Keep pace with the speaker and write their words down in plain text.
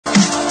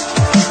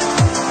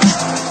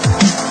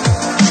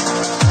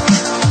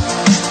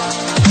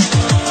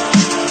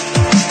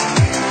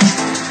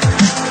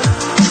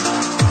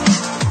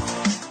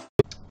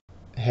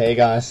Hey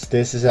guys,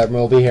 this is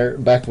Airbeat here,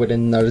 back with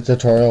another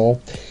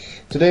tutorial.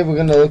 Today we're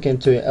going to look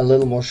into a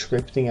little more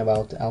scripting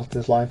about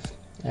Altis Life,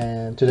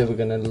 and today we're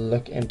going to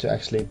look into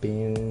actually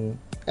being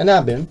an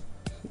admin,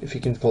 if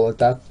you can call it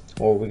that,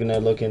 or we're going to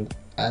look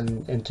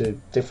into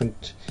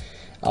different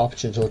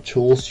options or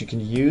tools you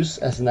can use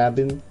as an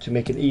admin to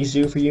make it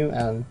easier for you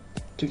and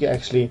to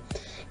actually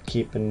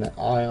keep an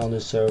eye on the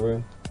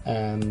server,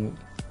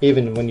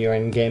 even when you're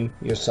in game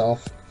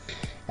yourself,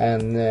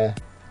 and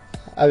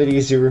have it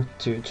easier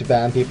to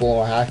ban people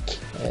or hack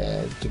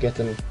to get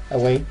them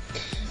away.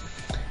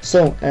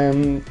 So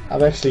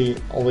I've actually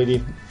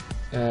already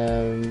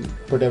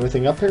put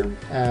everything up here,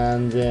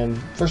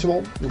 and first of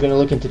all we're going to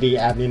look into the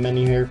admin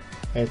menu here.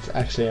 It's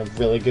actually a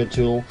really good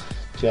tool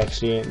to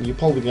actually, you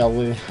probably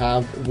already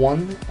have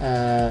one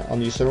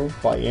on your server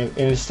by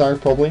in the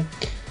start probably.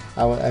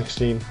 I would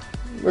actually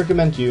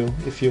recommend you,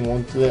 if you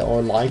want it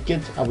or like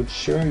it, I would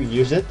sure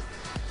use it.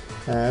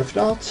 If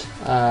not,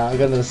 I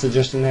got a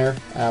suggestion here,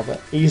 but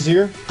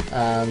easier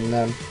and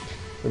a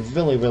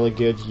really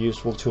good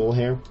useful tool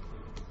here.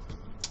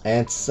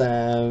 It's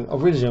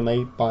originally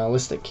made by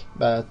Holistic,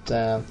 but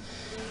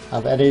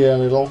I've edited a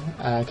little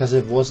because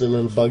it was a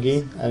little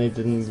buggy and it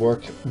didn't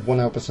work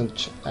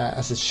 100%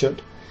 as it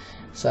should.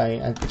 So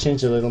I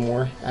changed a little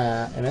more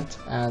in it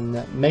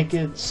and make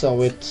it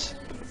so it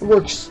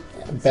works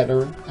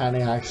better and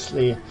it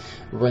actually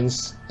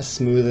runs as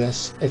smooth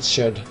as it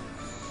should.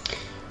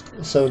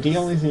 So the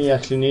only thing you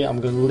actually need,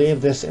 I'm going to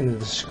leave this in the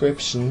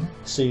description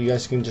so you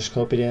guys can just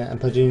copy it in and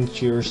put it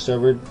into your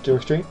server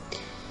directory.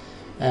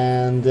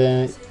 And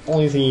the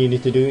only thing you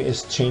need to do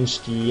is change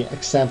the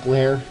example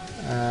here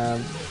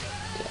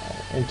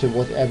into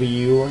whatever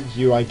your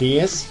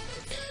UID is.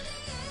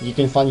 You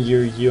can find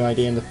your UID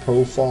in the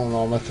profile on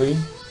Arma 3,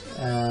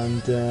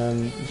 and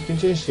you can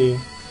change the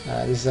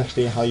this is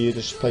actually how you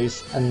just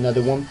place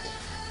another one.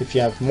 If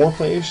you have more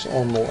players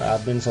or more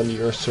admins on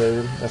your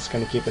server, that's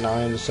going to keep an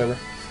eye on the server.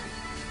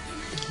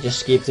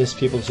 Just keep these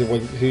people to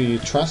who you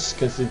trust,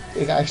 because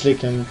it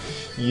actually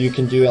you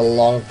can do a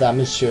lot of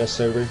damage to a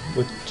server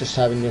with just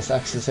having this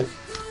access here.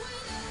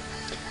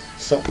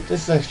 So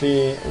this is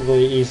actually a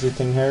really easy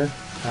thing here.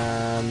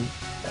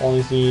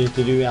 Only thing you need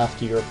to do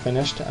after you're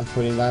finished and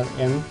putting that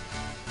in,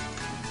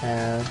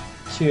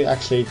 to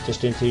actually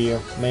just into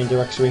your main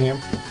directory here,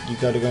 you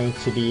got to go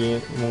into the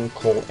one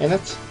called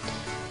init,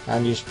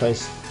 and you just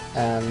place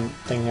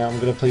thing here. I'm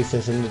going to place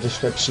this in the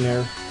description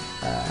here.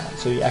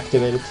 So you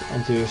activate it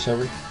into your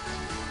server.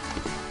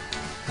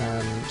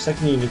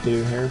 Second thing you need to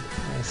do here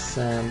is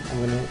I'm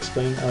going to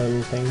explain a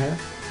little thing here.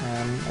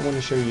 I want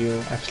to show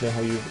you actually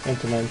how you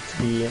implement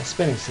the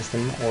spinning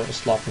system or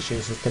slot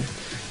machine system.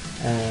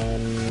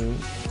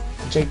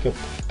 Jacob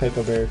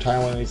Paperbear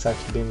Tyler is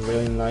actually been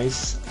really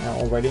nice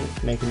already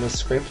making this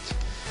script.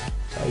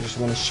 So I just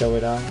want to show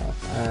it off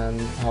and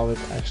how it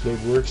actually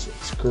works.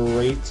 It's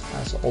great,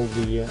 as all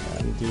the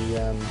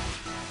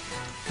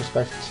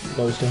respect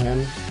goes to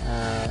him.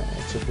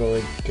 It's a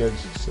really good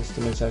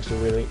system. It's actually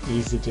really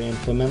easy to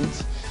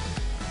implement.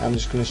 I'm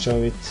just going to show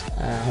it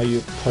how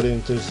you put it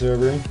into the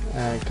server,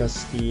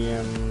 because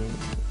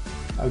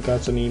I've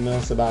got some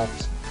emails about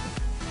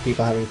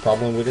people having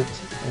problem with it,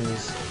 and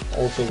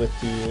also with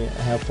the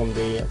help from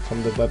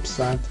the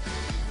website.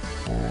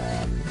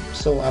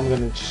 So I'm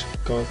going to just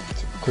go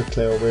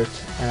quickly over it.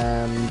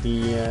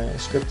 The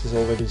script is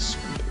already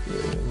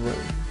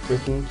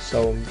written,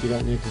 so you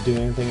don't need to do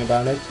anything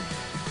about it.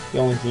 The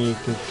only thing you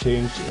can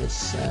change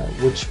is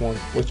which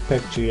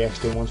picture you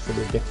actually want for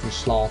the different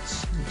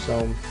slots.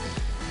 So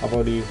I'm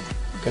already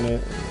gonna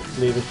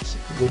leave it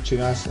with you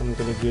guys. I'm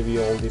gonna give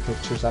you all the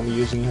pictures I'm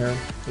using here.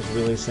 It's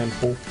really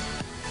simple,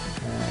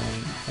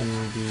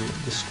 and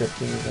the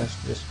scripting is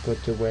just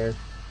put to where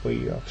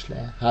you actually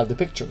have the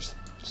pictures,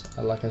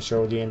 like I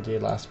showed you in the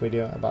last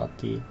video about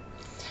the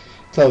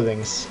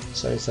clothings.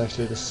 So it's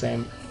actually the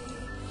same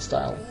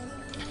style.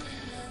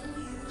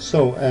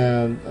 So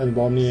at the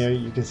bottom here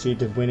you can see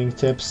the winning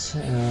tips.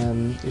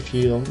 If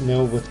you don't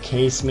know what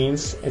case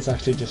means, it's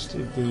actually just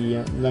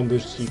the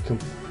numbers you can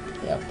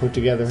put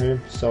together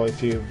here. So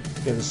if you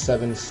get a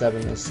 7,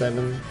 7, and 7,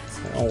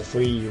 and all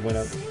three, you win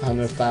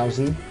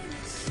 100,000.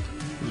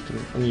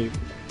 And you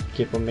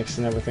keep on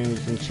mixing everything. You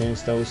can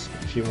change those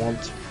if you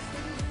want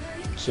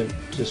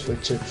to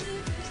switch it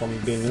from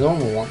being the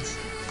normal ones.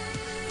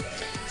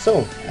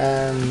 So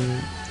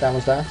that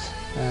was that.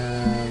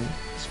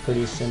 It's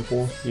pretty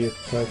simple. You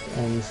put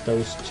in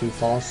those two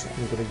files.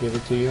 I'm going to give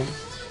it to you,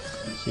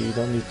 so you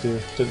don't need to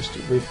just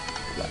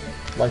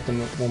write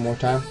them one more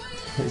time.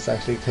 It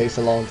actually takes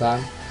a long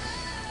time.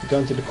 You go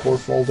into the core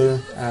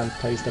folder and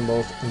place them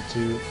both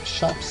into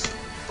shops,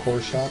 core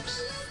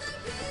shops.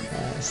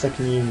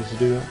 Second you need to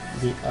do,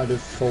 the other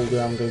folder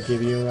I'm going to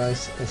give you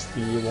guys is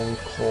the one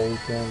called,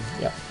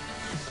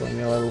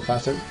 going a little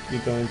faster. You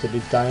go into the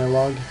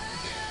dialog.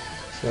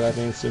 So that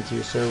means into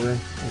your server,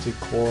 into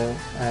core,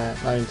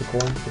 not into core,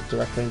 but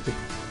directly into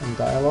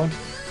dialog,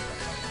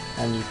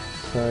 and you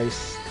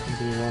place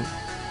the one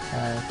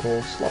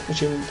called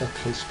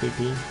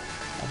slotmachine.php.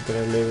 I'm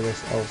gonna leave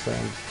this also in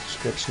the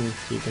description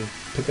so you can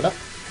pick it up.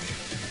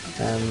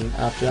 And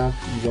after that,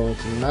 you go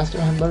into the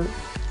master handler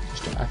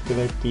just to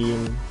activate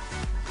the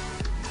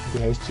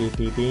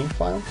HTTP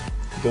file.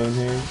 Go in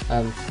here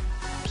and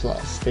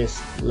plus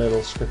this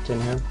little script in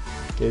here.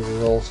 This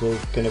is also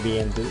going to be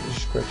in the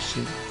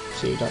description,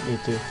 so you don't need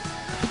to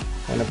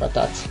worry about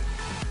that.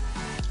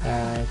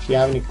 If you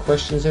have any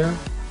questions here,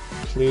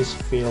 please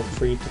feel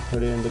free to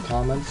put it in the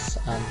comments.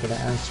 I'm going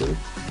to answer it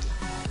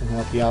and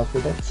help you out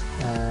with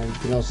it. And you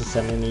can also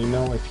send me an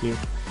email if you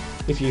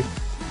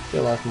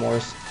feel like more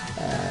is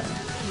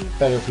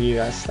better for you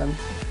guys then.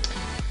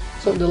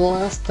 So the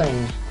last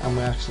thing I'm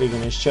actually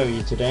going to show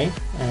you today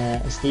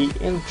is the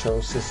intro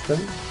system,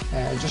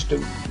 just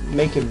to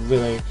make it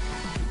really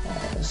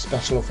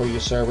special for your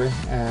server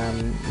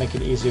and make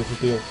it easier for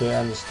people to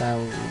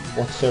understand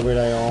what server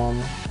they're on,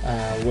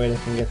 where they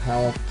can get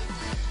help,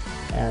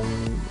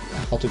 and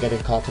how to get in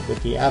contact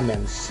with the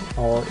admins.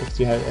 Or if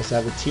you have a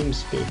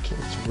TeamSpeak,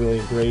 it's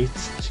really great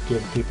to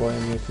give people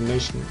any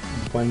information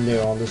when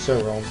they're on the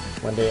server,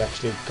 when they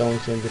actually go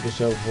into the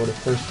server for the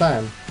first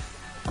time.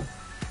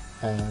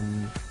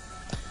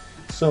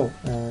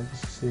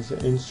 This is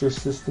an intro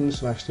system,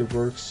 so actually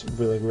works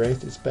really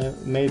great. It's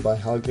made by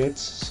Hellgates,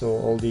 so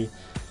all the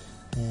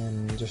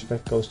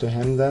respect goes to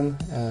him then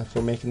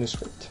for making the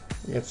script.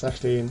 It's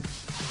actually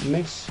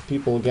makes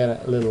people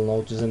get a little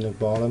notice in the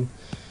bottom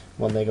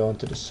when they go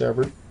into the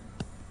server.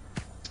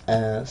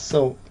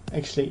 So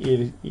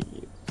actually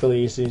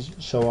really easy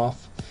to show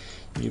off.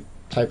 You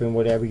type in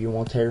whatever you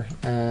want here,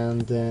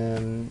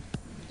 and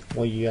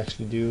what you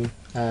actually do,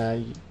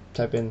 you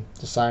type in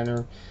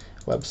designer,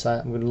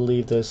 website. I'm going to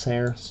leave this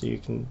here so you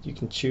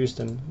can choose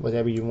them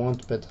whatever you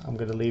want, but I'm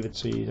going to leave it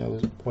so you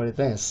know what it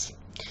is.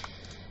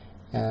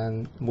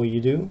 And what you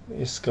do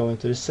is go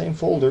into the same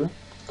folder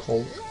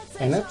called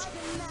init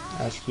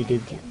as you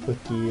did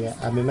with the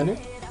admin menu,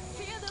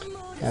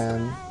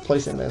 and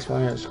place in this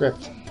one here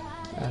script,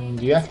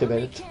 and you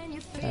activate it,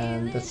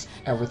 and that's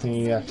everything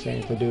you actually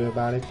need to do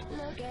about it.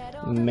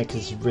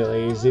 Makes it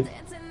really easy.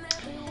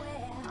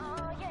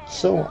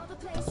 So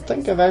I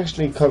think I've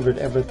actually covered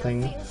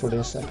everything for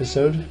this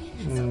episode.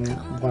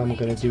 What I'm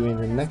going to do in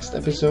the next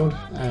episode,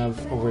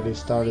 I've already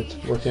started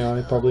working on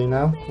it probably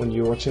now when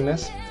you're watching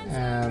this,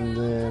 and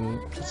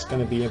it's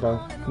going to be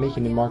about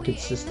making the market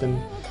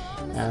system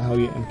and how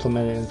you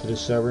implement it into the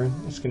server.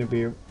 It's going to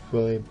be a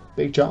really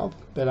big job,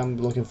 but I'm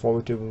looking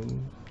forward to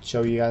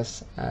show you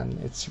guys, and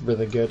it's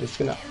really good. It's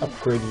going to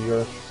upgrade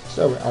your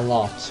server a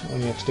lot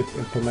when you actually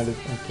implement it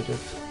into it.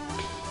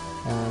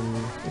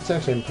 It's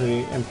actually a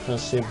pretty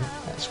impressive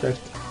script.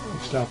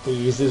 It's not the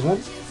easiest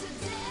one,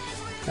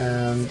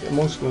 and I'm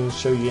also going to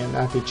show you an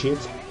anti-cheat.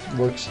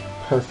 Works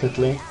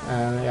perfectly,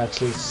 and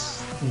actually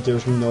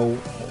there's no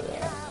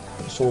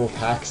sort of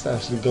hacks that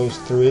actually goes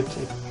through it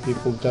if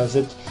people does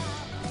it.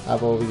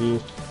 I've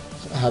already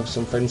have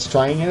some friends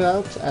trying it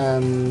out,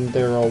 and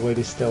they're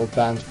already still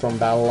banned from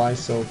BattleEye,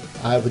 so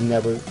I would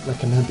never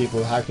recommend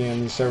people hacking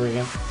on the server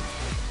again.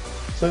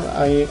 So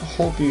I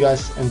hope you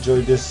guys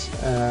enjoyed this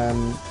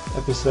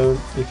episode.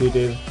 If you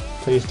did,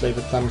 please leave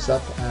a thumbs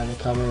up and a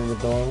comment in the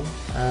below,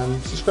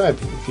 and subscribe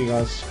if you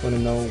guys want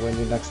to know when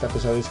the next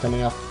episode is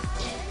coming up.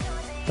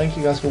 Thank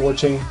you guys for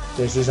watching.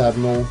 This is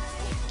Admiral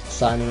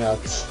signing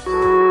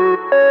out.